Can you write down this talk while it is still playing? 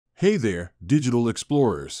Hey there, digital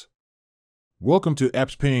explorers. Welcome to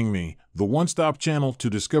Apps Paying Me, the one-stop channel to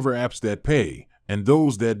discover apps that pay and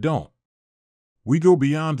those that don't. We go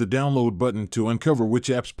beyond the download button to uncover which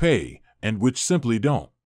apps pay and which simply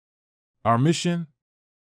don't. Our mission?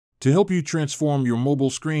 To help you transform your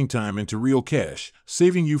mobile screen time into real cash,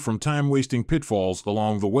 saving you from time-wasting pitfalls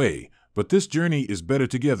along the way, but this journey is better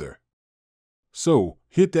together. So,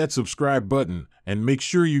 hit that subscribe button and make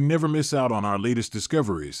sure you never miss out on our latest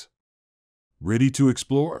discoveries. Ready to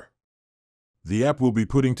explore? The app we'll be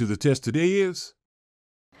putting to the test today is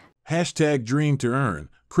 #Dream to Earn,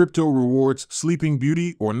 Crypto Rewards, Sleeping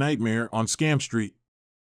Beauty or Nightmare on Scam Street.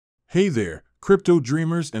 Hey there, crypto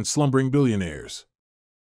dreamers and slumbering billionaires.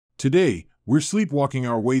 Today, we're sleepwalking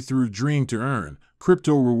our way through Dream to Earn,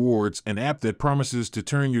 Crypto Rewards, an app that promises to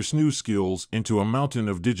turn your snooze skills into a mountain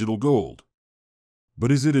of digital gold.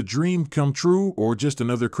 But is it a dream come true or just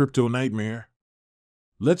another crypto nightmare?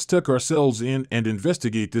 Let's tuck ourselves in and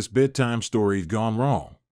investigate this bedtime story gone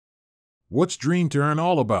wrong. What's Dream to Earn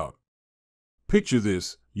all about? Picture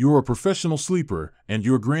this: you're a professional sleeper and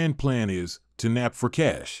your grand plan is to nap for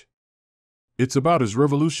cash. It's about as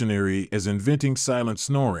revolutionary as inventing silent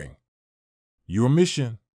snoring. Your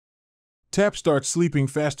mission? Tap start sleeping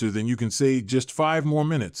faster than you can say just 5 more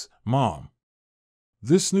minutes, Mom.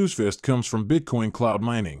 This snooze fest comes from Bitcoin Cloud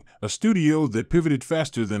Mining, a studio that pivoted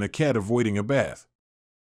faster than a cat avoiding a bath.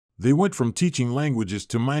 They went from teaching languages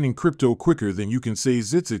to mining crypto quicker than you can say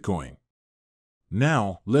Zitcoin.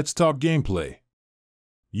 Now, let's talk gameplay.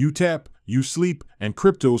 You tap, you sleep, and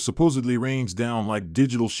crypto supposedly rains down like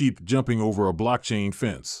digital sheep jumping over a blockchain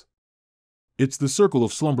fence. It's the circle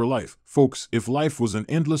of slumber life, folks. If life was an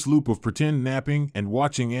endless loop of pretend napping and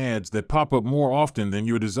watching ads that pop up more often than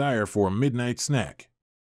your desire for a midnight snack.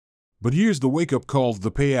 But here's the wake-up call: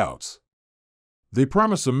 the payouts. They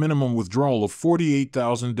promise a minimum withdrawal of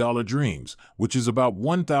 $48,000 dreams, which is about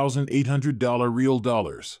 $1,800 real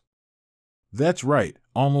dollars. That's right,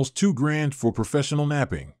 almost $2,000 for professional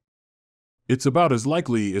napping. It's about as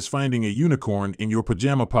likely as finding a unicorn in your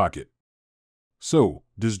pajama pocket. So,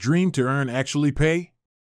 does Dream to Earn actually pay?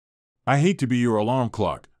 I hate to be your alarm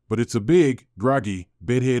clock, but it's a big, groggy,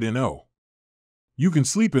 bedhead no. You can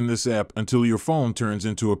sleep in this app until your phone turns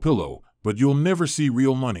into a pillow, but you'll never see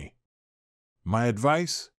real money. My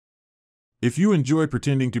advice? If you enjoy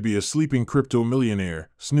pretending to be a sleeping crypto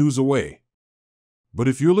millionaire, snooze away. But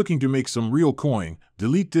if you're looking to make some real coin,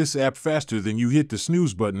 delete this app faster than you hit the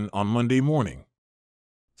snooze button on Monday morning.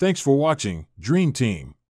 Thanks for watching, Dream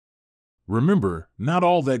Team. Remember, not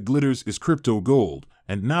all that glitters is crypto gold,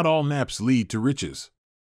 and not all naps lead to riches.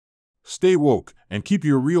 Stay woke and keep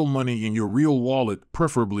your real money in your real wallet,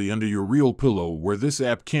 preferably under your real pillow where this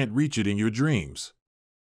app can't reach it in your dreams.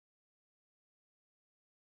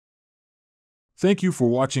 Thank you for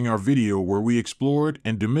watching our video where we explored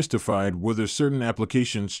and demystified whether certain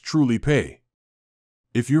applications truly pay.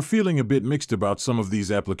 If you're feeling a bit mixed about some of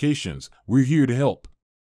these applications, we're here to help.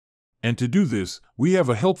 And to do this, we have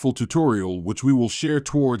a helpful tutorial which we will share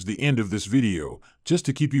towards the end of this video, just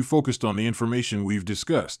to keep you focused on the information we've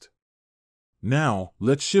discussed. Now,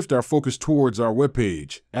 let's shift our focus towards our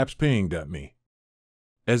webpage, appspaying.me.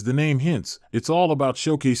 As the name hints, it's all about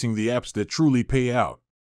showcasing the apps that truly pay out.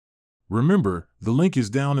 Remember, the link is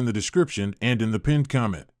down in the description and in the pinned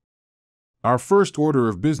comment. Our first order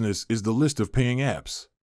of business is the list of paying apps.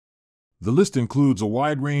 The list includes a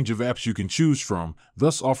wide range of apps you can choose from,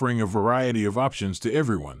 thus offering a variety of options to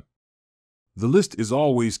everyone. The list is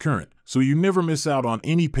always current, so you never miss out on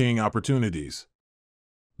any paying opportunities.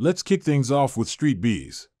 Let's kick things off with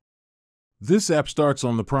StreetBees. This app starts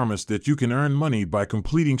on the promise that you can earn money by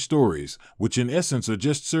completing stories, which in essence are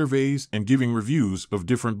just surveys and giving reviews of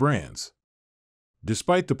different brands.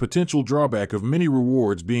 Despite the potential drawback of many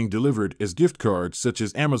rewards being delivered as gift cards such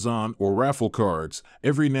as Amazon or raffle cards,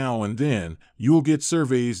 every now and then, you'll get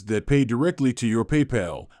surveys that pay directly to your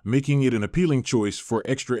PayPal, making it an appealing choice for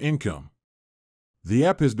extra income. The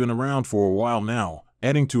app has been around for a while now,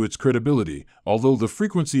 adding to its credibility, although the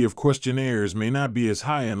frequency of questionnaires may not be as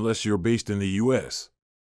high unless you're based in the US.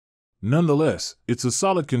 Nonetheless, it's a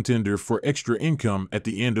solid contender for extra income at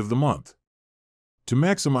the end of the month. To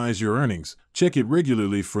maximize your earnings, check it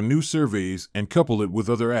regularly for new surveys and couple it with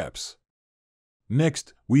other apps.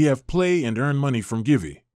 Next, we have Play and Earn Money from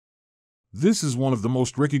Givey. This is one of the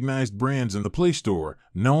most recognized brands in the Play Store,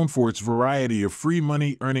 known for its variety of free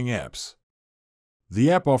money-earning apps. The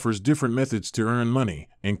app offers different methods to earn money,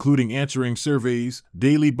 including answering surveys,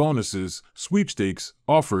 daily bonuses, sweepstakes,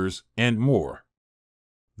 offers, and more.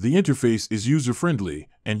 The interface is user-friendly,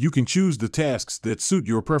 and you can choose the tasks that suit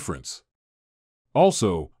your preference.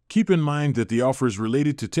 Also, Keep in mind that the offers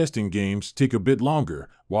related to testing games take a bit longer,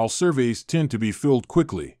 while surveys tend to be filled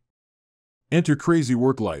quickly. Enter Crazy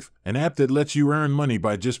Work Life, an app that lets you earn money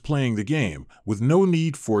by just playing the game, with no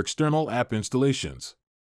need for external app installations.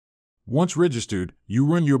 Once registered, you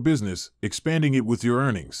run your business, expanding it with your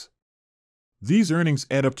earnings. These earnings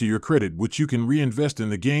add up to your credit, which you can reinvest in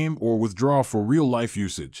the game or withdraw for real-life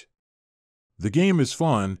usage. The game is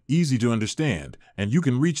fun, easy to understand, and you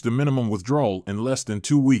can reach the minimum withdrawal in less than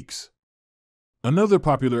 2 weeks. Another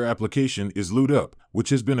popular application is Loot Up,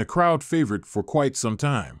 which has been a crowd favorite for quite some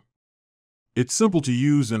time. It's simple to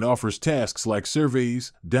use and offers tasks like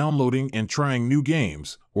surveys, downloading and trying new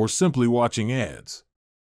games, or simply watching ads.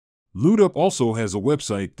 Loot Up also has a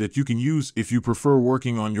website that you can use if you prefer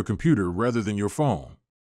working on your computer rather than your phone.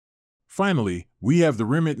 Finally, we have the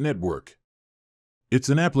Remit Network. It's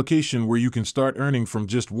an application where you can start earning from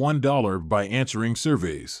just $1 by answering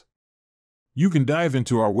surveys. You can dive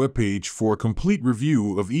into our webpage for a complete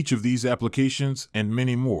review of each of these applications and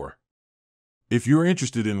many more. If you're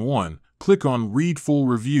interested in one, click on Read Full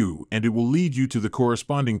Review and it will lead you to the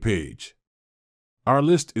corresponding page. Our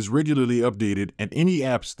list is regularly updated and any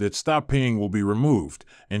apps that stop paying will be removed,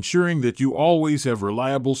 ensuring that you always have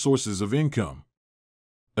reliable sources of income.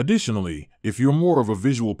 Additionally, if you're more of a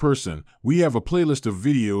visual person, we have a playlist of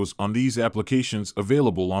videos on these applications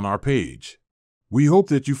available on our page. We hope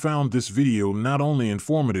that you found this video not only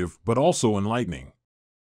informative but also enlightening.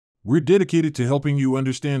 We're dedicated to helping you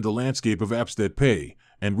understand the landscape of apps that pay,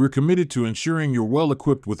 and we're committed to ensuring you're well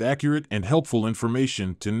equipped with accurate and helpful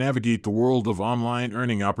information to navigate the world of online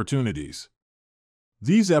earning opportunities.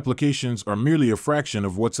 These applications are merely a fraction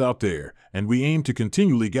of what's out there, and we aim to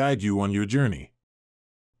continually guide you on your journey.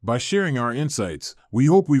 By sharing our insights, we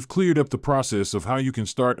hope we've cleared up the process of how you can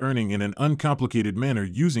start earning in an uncomplicated manner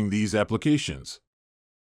using these applications.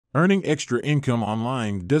 Earning extra income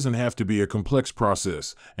online doesn't have to be a complex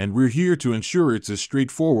process, and we're here to ensure it's as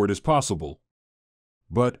straightforward as possible.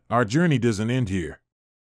 But our journey doesn't end here.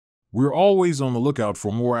 We're always on the lookout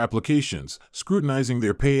for more applications, scrutinizing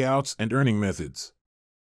their payouts and earning methods.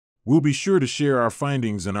 We'll be sure to share our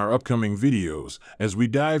findings in our upcoming videos as we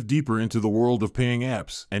dive deeper into the world of paying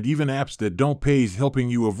apps and even apps that don't pay,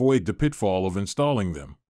 helping you avoid the pitfall of installing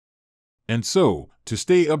them. And so, to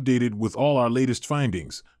stay updated with all our latest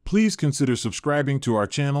findings, please consider subscribing to our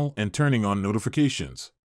channel and turning on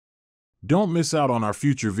notifications. Don't miss out on our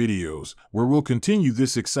future videos, where we'll continue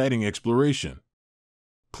this exciting exploration.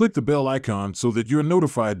 Click the bell icon so that you're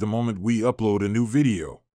notified the moment we upload a new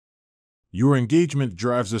video. Your engagement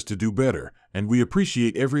drives us to do better, and we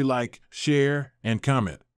appreciate every like, share, and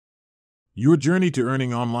comment. Your journey to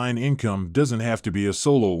earning online income doesn't have to be a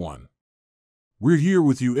solo one. We're here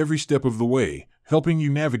with you every step of the way, helping you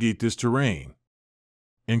navigate this terrain.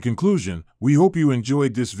 In conclusion, we hope you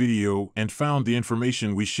enjoyed this video and found the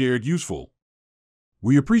information we shared useful.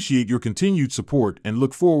 We appreciate your continued support and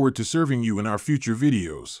look forward to serving you in our future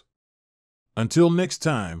videos. Until next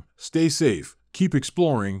time, stay safe, keep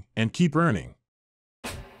exploring, and keep earning.